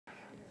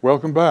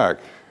Welcome back.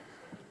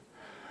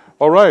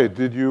 All right,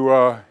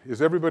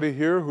 is everybody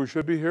here who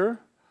should be here?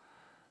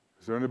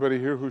 Is there anybody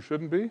here who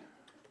shouldn't be?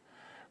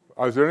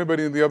 Is there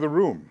anybody in the other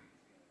room?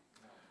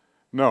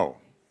 No.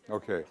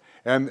 Okay.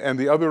 And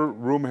the other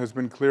room has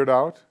been cleared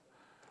out?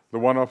 The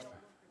one off?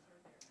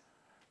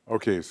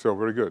 Okay, so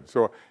very good.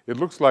 So it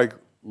looks like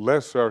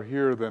less are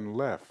here than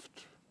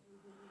left.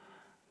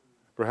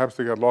 Perhaps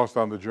they got lost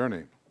on the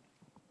journey.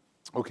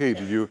 Okay,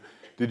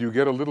 did you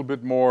get a little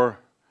bit more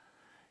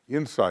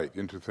insight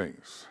into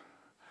things?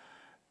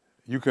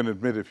 You can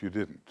admit if you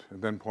didn't,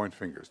 and then point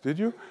fingers. Did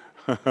you?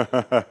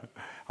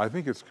 I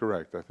think it's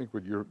correct. I think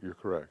you're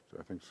correct.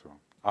 I think so.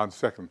 On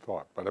second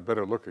thought, but I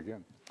better look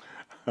again.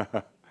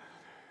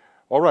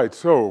 All right,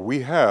 so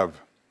we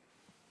have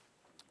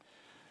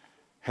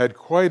had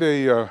quite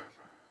a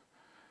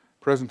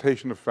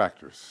presentation of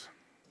factors.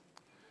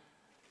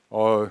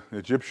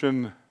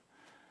 Egyptian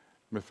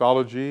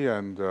mythology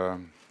and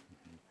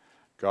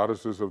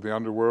goddesses of the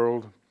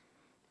underworld.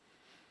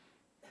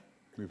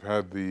 We've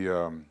had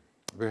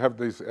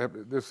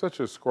there's such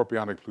a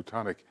scorpionic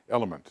plutonic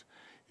element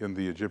in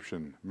the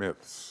Egyptian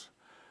myths.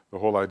 The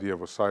whole idea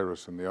of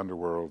Osiris in the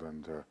underworld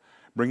and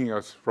bringing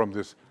us from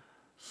this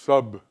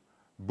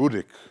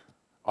sub-Buddhic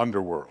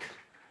underworld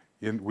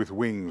with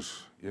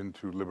wings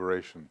into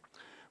liberation.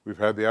 We've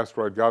had the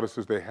asteroid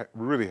goddesses. They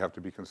really have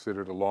to be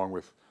considered along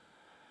with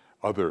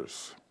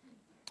others.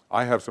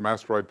 I have some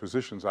asteroid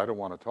positions I don't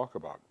want to talk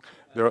about.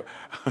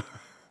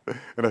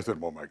 And I said,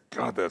 oh my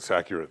God, that's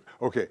accurate.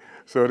 Okay,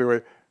 so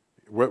anyway,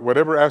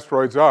 whatever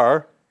asteroids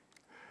are,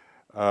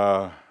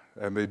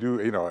 and they do,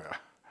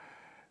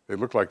 they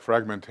look like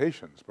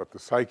fragmentations, but the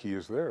psyche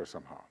is there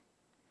somehow.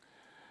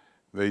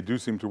 They do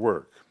seem to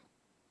work.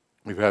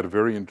 We've had a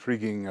very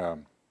intriguing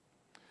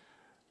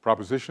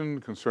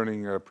proposition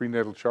concerning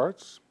prenatal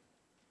charts.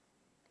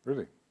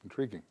 Really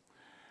intriguing.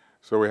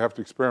 So we have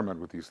to experiment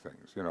with these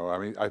things.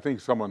 I think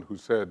someone who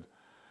said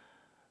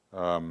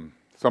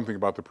something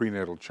about the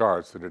prenatal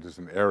charts, that it is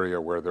an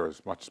area where there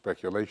is much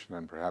speculation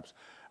and perhaps,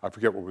 I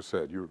forget what was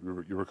said, you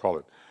recall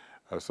it.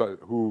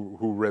 Who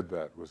read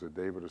that? Was it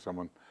David or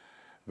someone?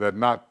 That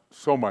not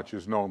so much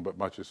is known, but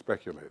much is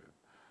speculated.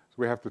 So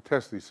we have to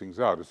test these things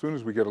out. As soon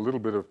as we get a little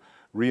bit of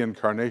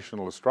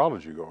reincarnational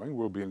astrology going,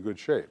 we'll be in good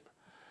shape.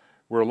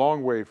 We're a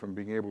long way from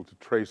being able to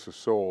trace a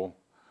soul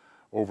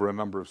over a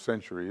number of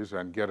centuries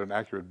and get an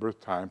accurate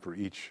birth time for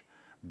each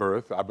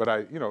birth.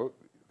 But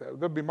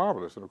that'd be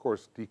marvelous. And of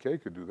course,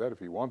 DK could do that if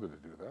he wanted to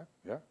do that.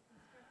 Yeah?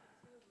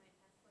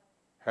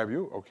 Have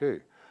you?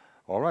 Okay.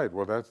 All right.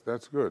 Well,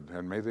 that's good.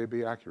 And may they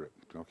be accurate.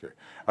 Okay.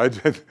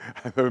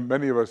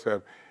 Many of us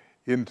have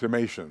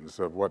intimations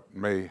of what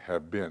may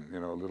have been,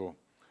 little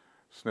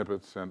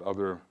snippets and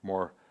other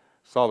more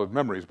solid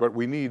memories. But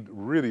we need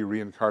really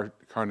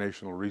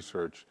reincarnational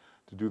research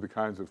to do the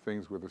kinds of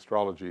things with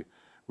astrology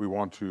we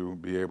want to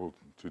be able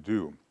to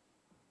do.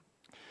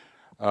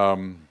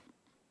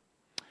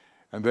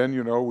 And then,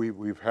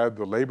 we've had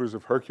the labors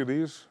of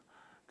Hercules,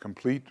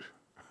 complete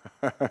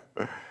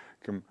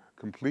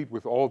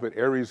with all that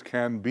Aries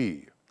can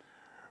be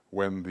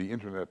when the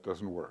internet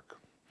doesn't work.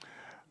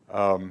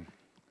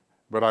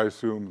 But I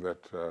assume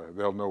that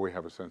they'll know we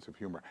have a sense of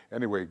humor.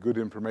 Anyway, good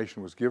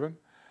information was given,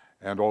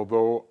 and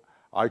although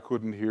I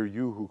couldn't hear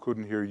you, who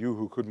couldn't hear you,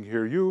 who couldn't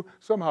hear you,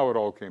 somehow it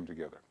all came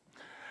together.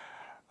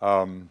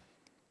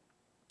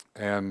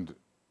 And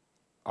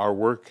our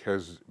work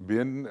has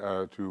been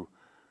to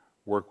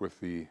work with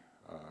the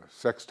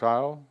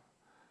sextile,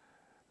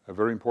 a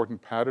very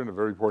important pattern, a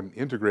very important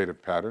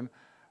integrative pattern.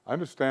 I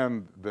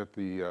understand that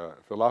the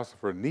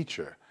philosopher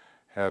Nietzsche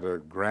had a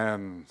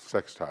grand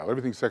sextile,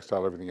 everything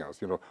sextile, everything else,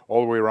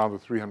 all the way around the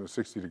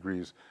 360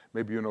 degrees.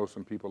 Maybe you know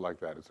some people like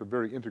that. It's a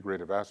very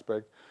integrative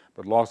aspect,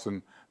 but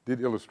Lawson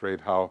did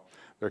illustrate how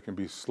there can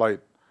be slight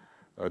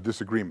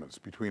disagreements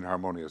between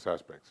harmonious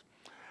aspects.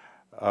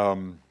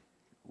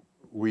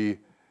 We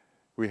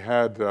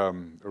had a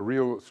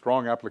real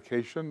strong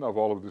application of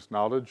all of this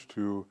knowledge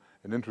to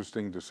an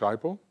interesting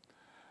disciple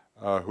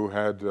who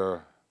had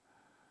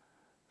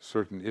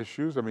certain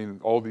issues. I mean,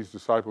 all these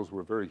disciples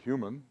were very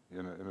human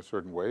in a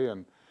certain way,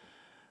 and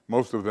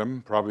most of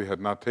them probably had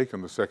not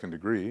taken the second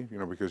degree,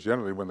 because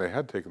generally when they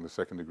had taken the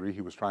second degree,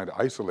 he was trying to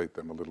isolate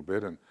them a little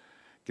bit and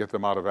get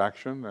them out of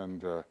action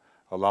and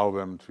allow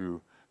them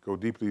to go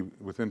deeply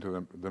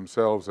within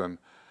themselves and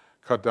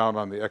cut down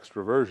on the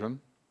extroversion.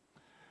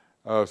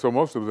 So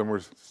most of them were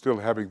still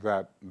having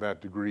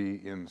that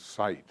degree in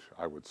sight,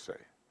 I would say.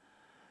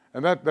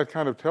 And that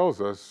kind of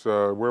tells us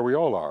where we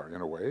all are,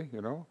 in a way,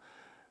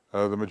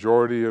 The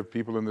majority of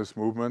people in this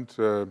movement,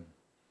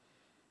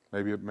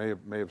 maybe it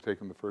may have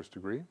taken the first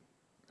degree,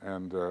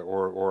 and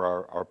or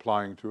are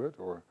applying to it,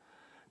 or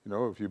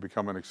if you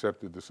become an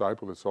accepted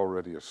disciple, it's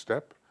already a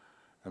step,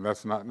 and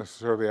that's not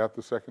necessarily at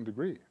the second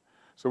degree.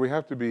 So we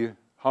have to be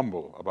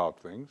humble about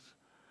things.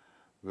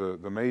 The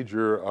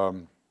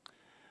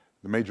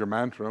major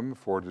mantra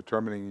for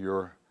determining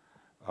your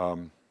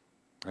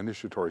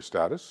initiatory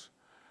status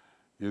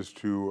is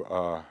to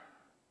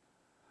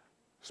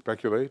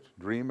speculate,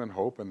 dream, and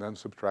hope, and then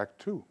subtract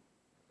 2.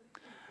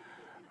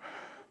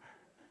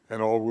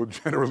 and all will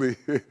generally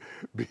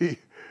be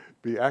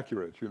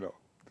accurate, you know.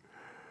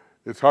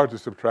 It's hard to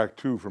subtract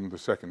 2 from the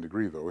second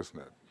degree, though, isn't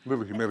it? A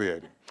little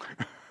humiliating.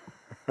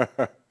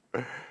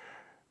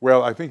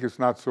 Well, I think it's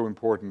not so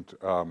important.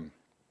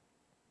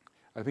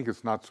 I think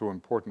it's not so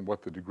important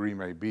what the degree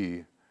may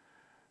be,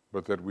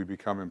 but that we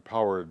become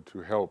empowered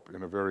to help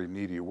in a very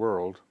needy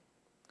world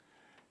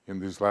in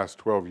these last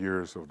 12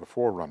 years of the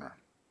Forerunner.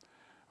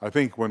 I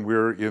think when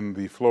we're in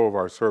the flow of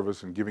our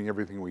service and giving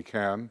everything we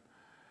can,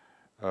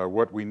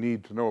 what we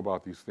need to know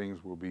about these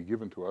things will be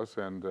given to us,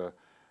 and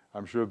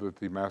I'm sure that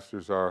the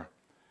masters are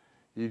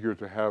eager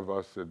to have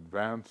us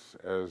advance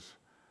as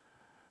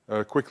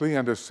quickly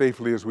and as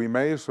safely as we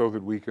may, so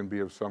that we can be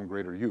of some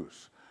greater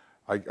use.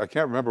 I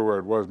can't remember where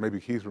it was, maybe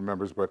Keith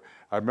remembers, but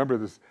I remember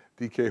this,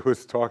 DK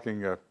was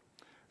talking,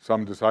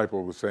 some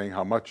disciple was saying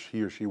how much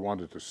he or she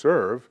wanted to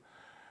serve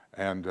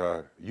and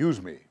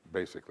use me,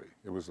 basically.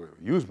 It was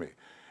use me.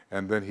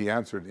 And then he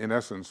answered, in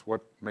essence,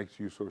 what makes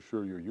you so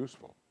sure you're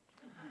useful?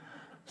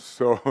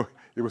 So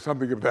it was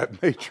something of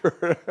that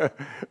nature.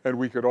 And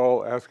we could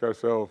all ask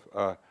ourselves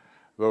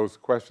those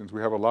questions.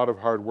 We have a lot of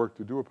hard work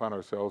to do upon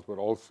ourselves, but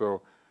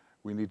also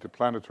we need to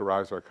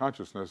planetarize our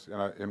consciousness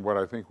in what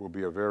I think will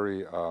be a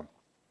very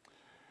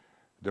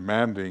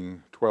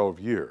demanding 12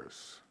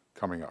 years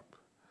coming up.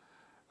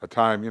 A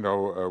time, you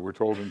know, we're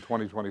told in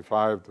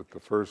 2025 that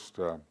the first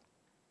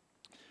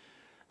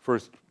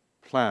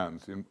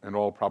plans, in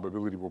all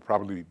probability, will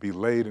probably be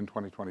laid in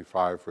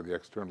 2025 for the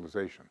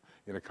externalization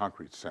in a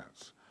concrete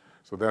sense.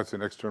 So that's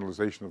an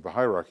externalization of the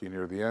hierarchy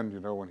near the end, you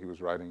know, when he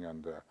was writing.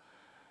 And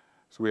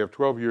so we have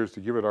 12 years to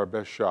give it our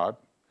best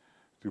shot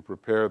to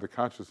prepare the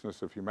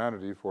consciousness of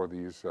humanity for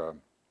these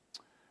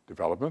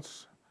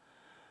developments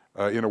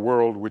in a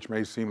world which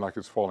may seem like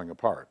it's falling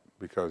apart.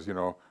 Because, you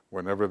know,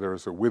 whenever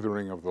there's a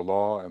withering of the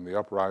law and the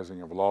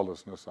uprising of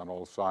lawlessness on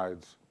all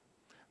sides,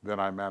 then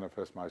I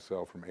manifest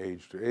myself from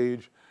age to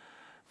age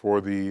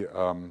for the,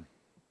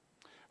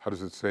 how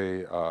does it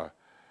say,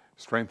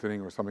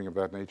 strengthening or something of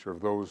that nature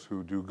of those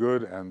who do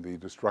good and the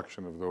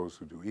destruction of those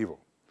who do evil.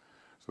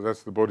 So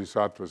that's the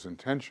Bodhisattva's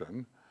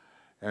intention,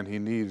 and he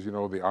needs, you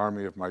know, the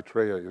army of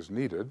Maitreya is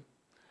needed,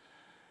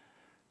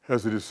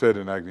 as it is said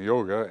in Agni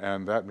Yoga,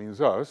 and that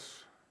means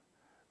us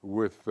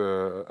with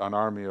an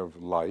army of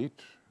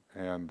light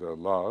and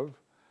love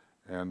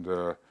and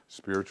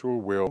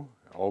spiritual will,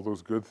 all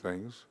those good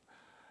things,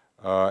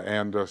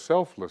 and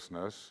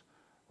selflessness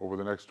over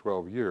the next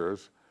 12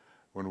 years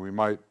when we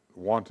might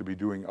want to be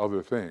doing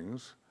other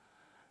things.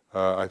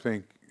 I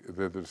think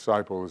that the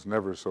disciple is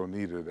never so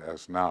needed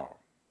as now.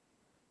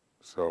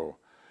 So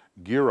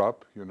gear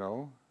up, you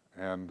know,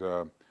 and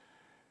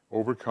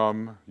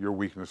overcome your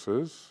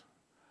weaknesses.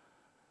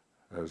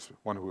 As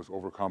one who has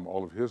overcome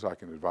all of his, I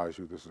can advise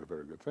you this is a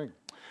very good thing.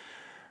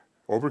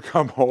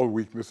 Overcome all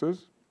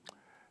weaknesses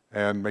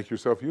and make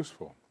yourself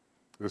useful.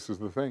 This is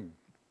the thing.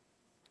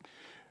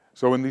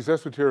 So in these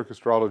esoteric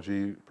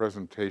astrology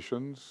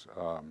presentations,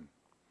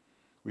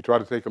 we try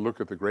to take a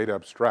look at the great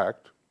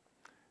abstract,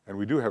 and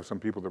we do have some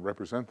people that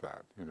represent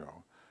that, you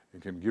know.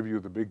 It can give you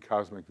the big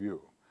cosmic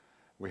view.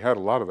 We had a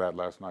lot of that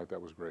last night.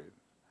 That was great.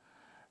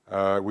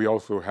 We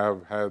also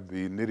have had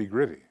the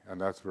nitty-gritty,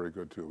 and that's very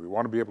good too. We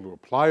want to be able to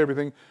apply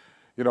everything.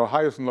 You know,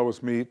 highest and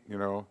lowest meet, you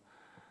know.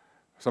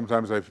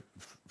 Sometimes I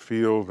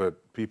feel that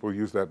people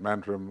use that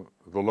mantra,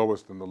 the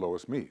lowest and the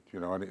lowest meet, you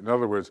know. And in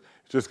other words,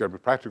 it's just got to be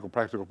practical,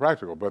 practical,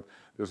 practical. But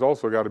there's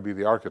also got to be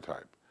the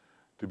archetype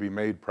to be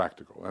made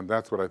practical. And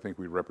that's what I think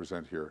we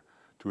represent here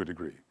to a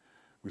degree.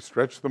 We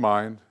stretch the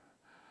mind,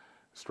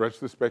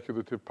 stretch the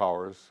speculative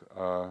powers,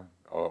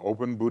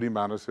 open buddhi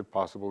manas if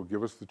possible,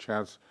 give us the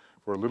chance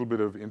for a little bit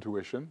of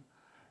intuition,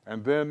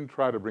 and then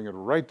try to bring it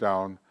right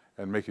down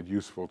and make it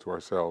useful to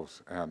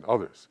ourselves and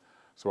others.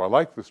 So I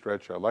like the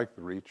stretch, I like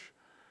the reach.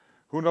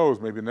 Who knows,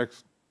 maybe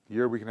next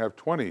year we can have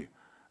 20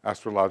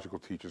 astrological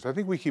teachers. I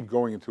think we keep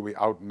going until we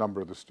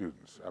outnumber the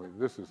students. I mean,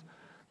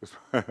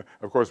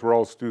 of course, we're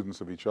all students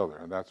of each other,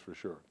 and that's for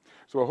sure.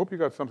 So I hope you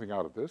got something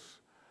out of this.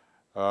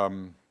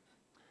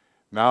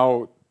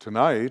 Now,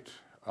 tonight,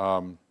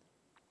 well,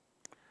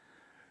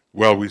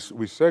 we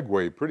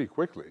segue pretty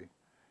quickly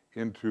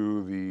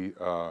into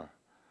the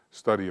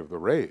study of the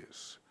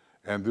rays.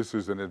 And this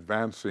is an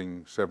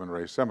advancing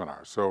 7-ray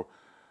seminar. So,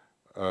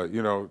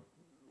 you know,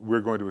 we're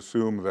going to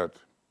assume that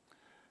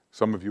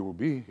some of you will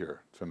be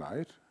here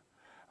tonight.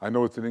 I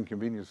know it's an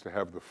inconvenience to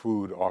have the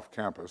food off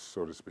campus,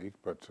 so to speak,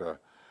 but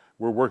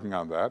we're working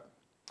on that.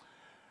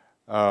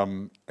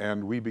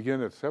 And we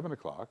begin at 7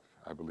 o'clock,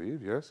 I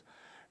believe, yes.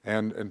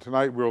 And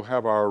tonight we'll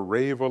have our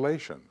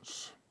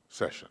Revelations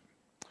session,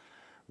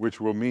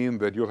 which will mean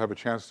that you'll have a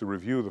chance to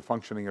review the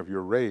functioning of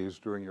your rays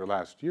during your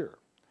last year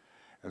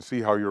and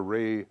see how your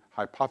ray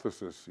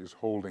hypothesis is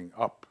holding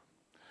up.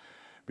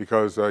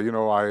 Because, you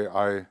know,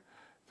 I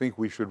think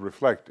we should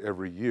reflect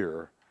every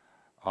year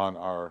on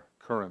our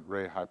current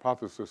ray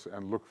hypothesis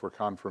and look for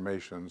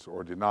confirmations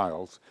or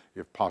denials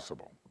if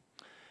possible.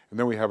 And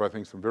then we have, I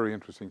think, some very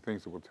interesting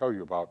things that we'll tell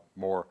you about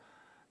more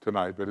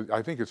tonight, but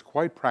I think it's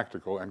quite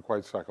practical and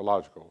quite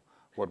psychological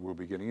what we'll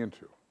be getting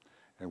into.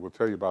 And we'll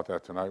tell you about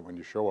that tonight when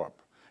you show up.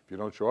 If you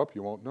don't show up,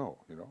 you won't know,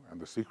 and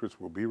the secrets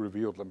will be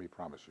revealed, let me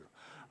promise you.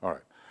 All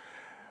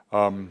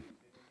right.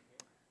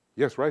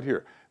 Yes, right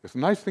here. The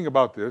nice thing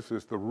about this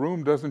is the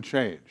room doesn't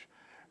change,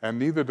 and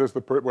neither does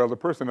the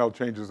personnel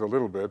changes a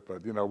little bit,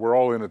 but we're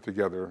all in it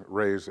together,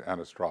 rays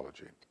and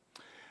astrology.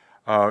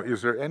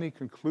 Is there any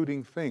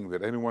concluding thing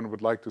that anyone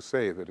would like to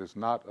say that is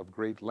not of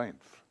great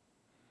length?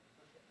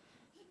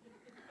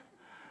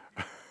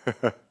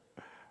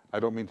 I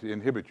don't mean to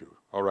inhibit you.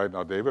 All right,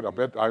 now, David,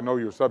 I know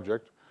your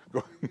subject.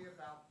 Go.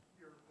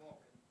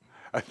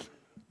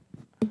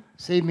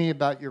 See me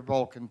about your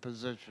Vulcan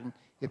position,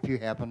 if you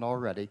haven't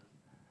already.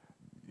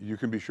 You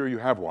can be sure you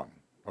have one.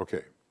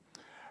 Okay.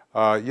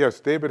 Yes,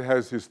 David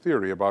has his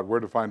theory about where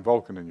to find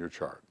Vulcan in your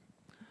chart.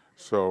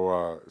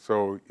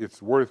 So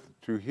it's worth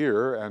to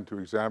hear and to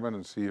examine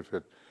and see if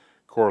it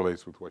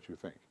correlates with what you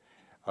think.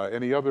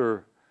 Any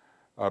other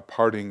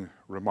parting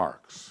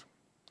remarks?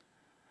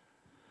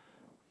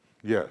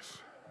 Yes.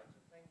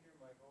 Thank you,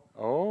 Michael.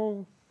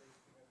 Oh,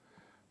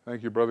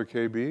 thank you, Brother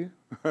KB.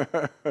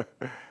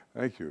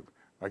 Thank you.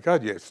 My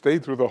God, you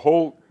stayed through the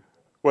whole,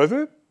 was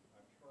it?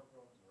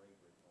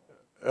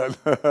 I'm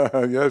sure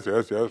everyone's Yes.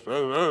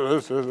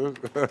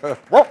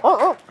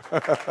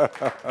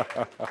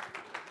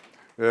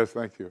 Yes,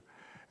 thank you.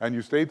 And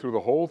you stayed through the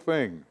whole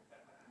thing.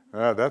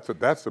 That's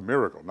a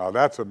miracle. Now,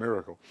 that's a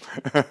miracle.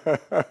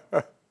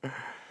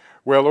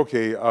 Well,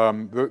 okay,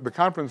 the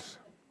conference...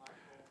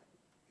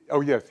 Oh,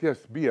 yes,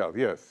 BL,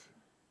 yes.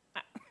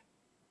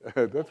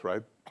 That's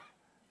right.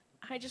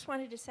 I just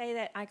wanted to say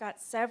that I got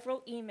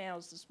several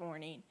emails this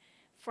morning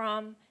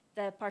from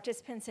the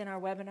participants in our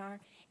webinar,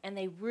 and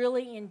they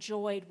really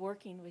enjoyed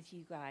working with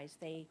you guys.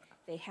 They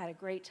had a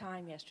great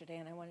time yesterday,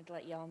 and I wanted to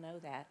let you all know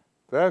that.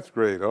 That's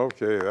great.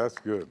 Okay, that's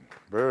good.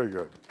 Very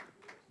good.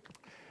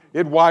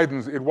 It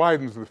widens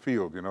the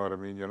field, you know what I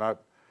mean? You're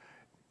not,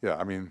 yeah,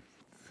 I mean,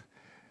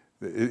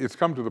 it's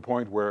come to the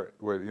point where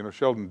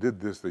Sheldon did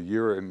this a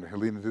year, and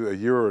Helena did it a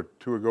year or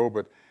two ago,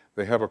 but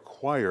they have a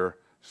choir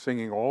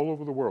singing all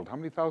over the world. How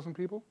many thousand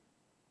people?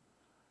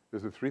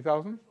 Is it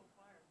 3,000?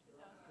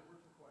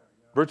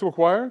 Virtual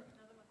choir?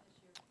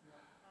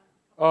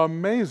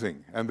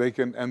 Amazing. And they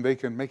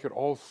can make it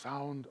all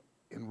sound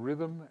in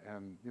rhythm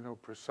and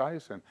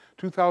precise, and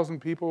 2,000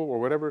 people or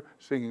whatever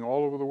singing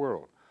all over the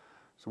world.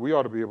 So we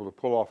ought to be able to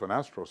pull off an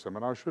astro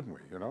seminar, shouldn't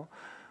we? If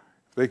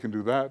they can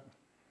do that.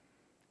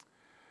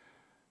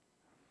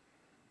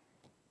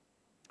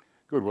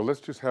 Good. Well,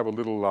 let's just have a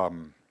little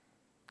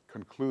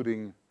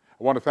concluding.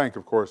 I want to thank,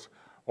 of course,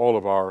 all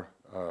of our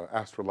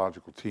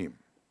astrological team.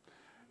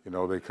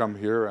 They come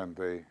here and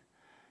they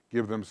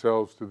give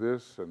themselves to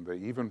this, and they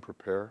even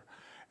prepare,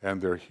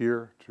 and they're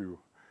here to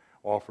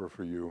offer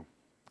for you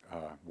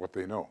what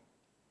they know.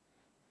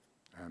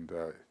 And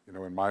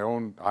in my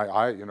own,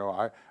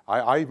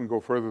 I even go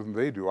further than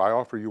they do. I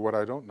offer you what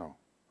I don't know.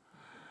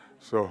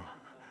 So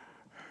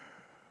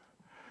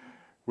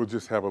we'll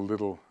just have a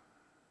little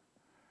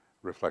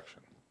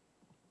reflection.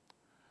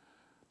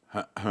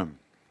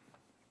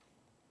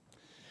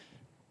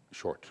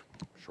 Short.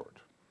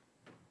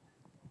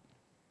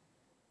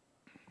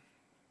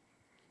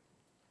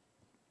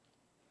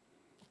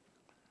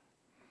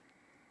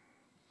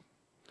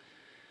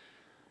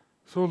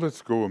 So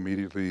let's go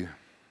immediately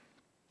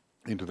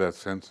into that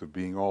sense of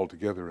being all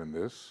together in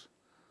this.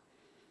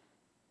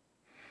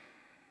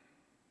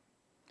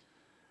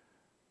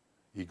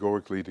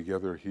 Egoically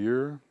together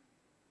here.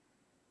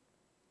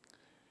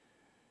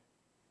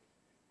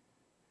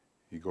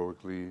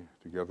 Egoically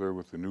together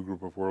with the new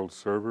group of world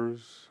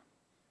servers.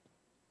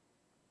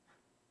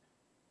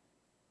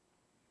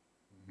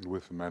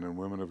 With the men and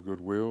women of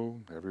goodwill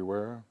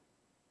everywhere,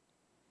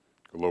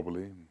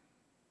 globally.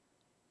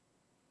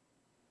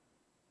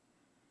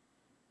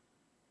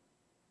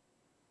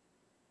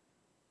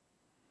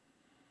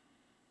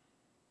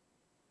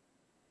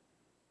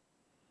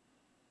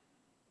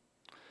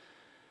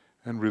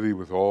 And really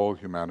with all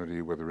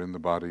humanity, whether in the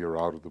body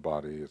or out of the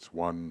body, it's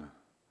one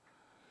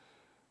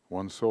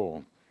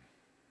soul,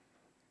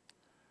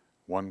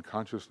 one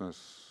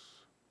consciousness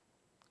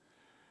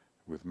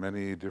with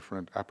many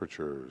different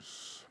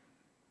apertures.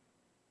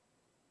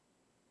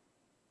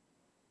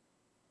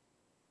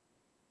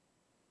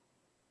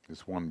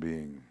 It's one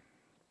being.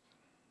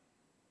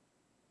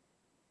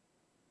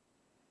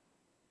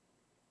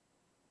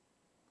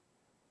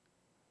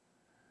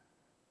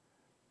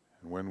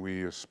 And when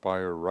we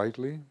aspire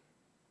rightly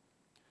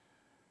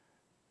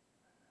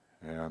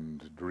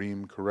and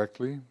dream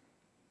correctly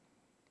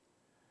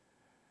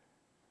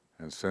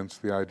and sense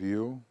the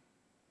ideal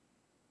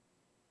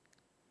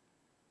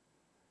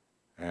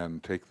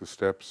and take the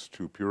steps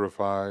to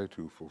purify,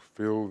 to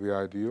fulfill the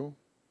ideal,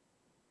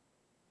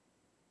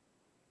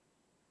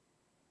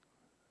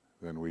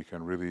 then we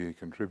can really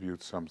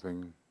contribute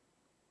something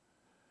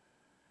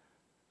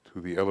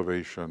to the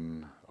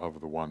elevation of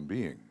the one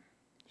being,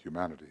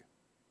 humanity.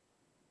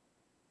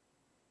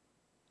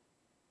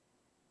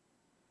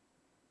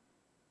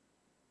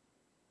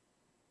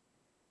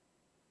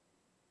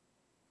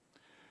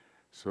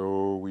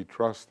 So we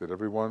trust that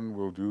everyone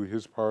will do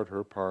his part,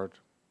 her part.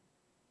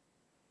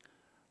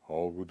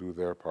 All will do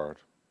their part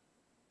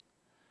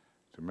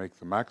to make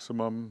the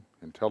maximum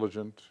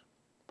intelligent,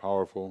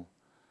 powerful,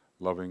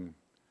 loving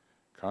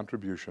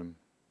contribution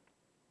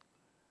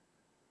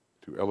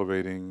to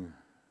elevating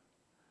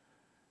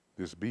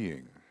this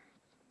being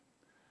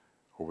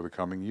over the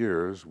coming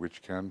years,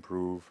 which can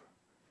prove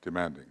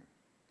demanding.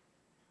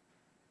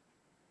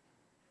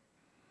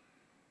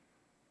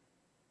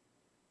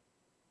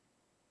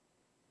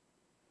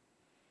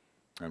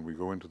 And we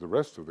go into the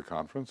rest of the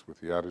conference with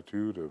the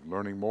attitude of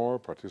learning more,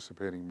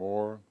 participating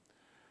more,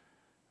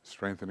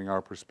 strengthening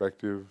our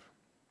perspective,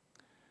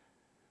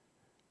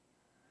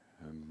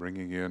 and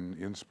bringing in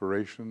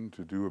inspiration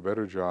to do a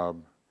better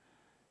job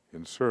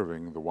in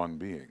serving the one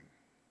being.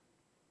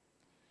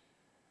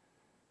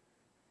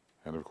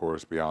 And of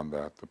course, beyond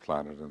that, the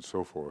planet and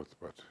so forth,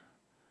 but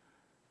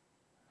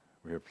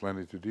we have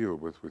plenty to deal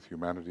with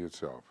humanity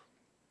itself.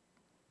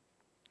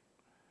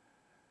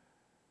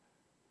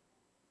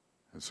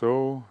 And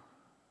so,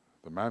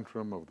 the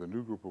mantra of the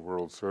new group of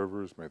world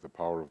servers, may the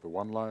power of the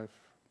one life,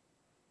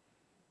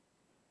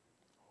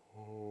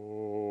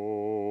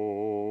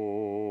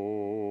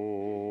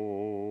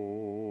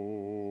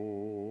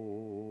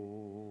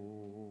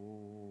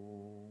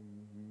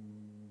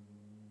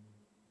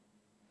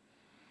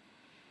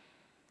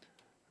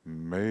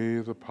 may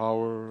the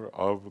power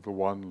of the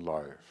one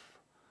life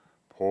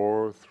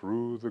pour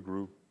through the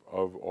group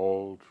of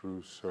all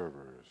true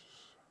servers.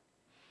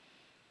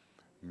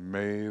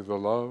 May the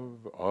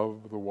love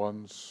of the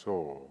one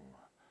soul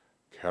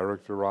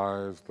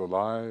characterize the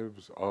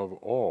lives of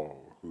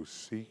all who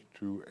seek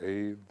to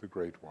aid the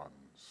great ones.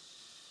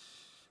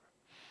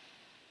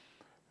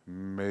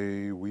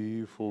 May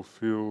we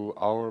fulfill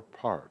our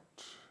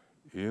part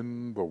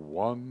in the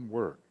one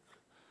work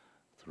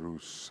through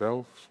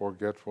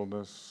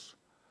self-forgetfulness,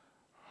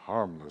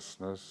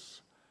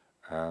 harmlessness,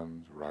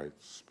 and right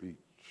speech.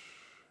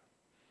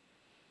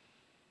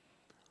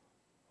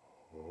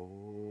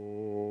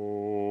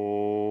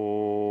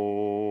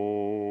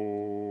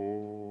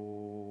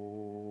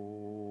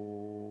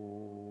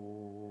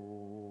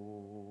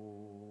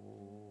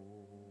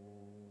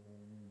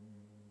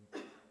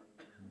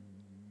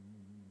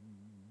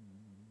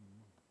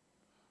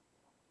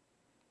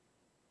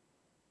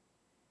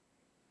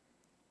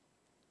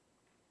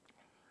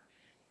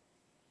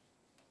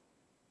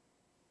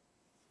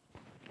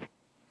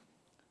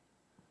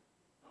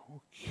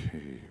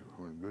 Okay,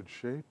 we're in good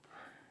shape.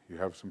 You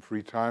have some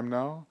free time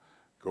now.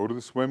 Go to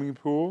the swimming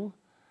pool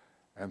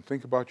and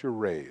think about your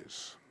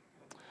raise.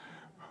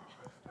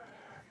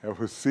 And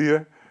we'll see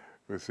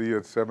you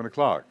at 7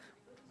 o'clock.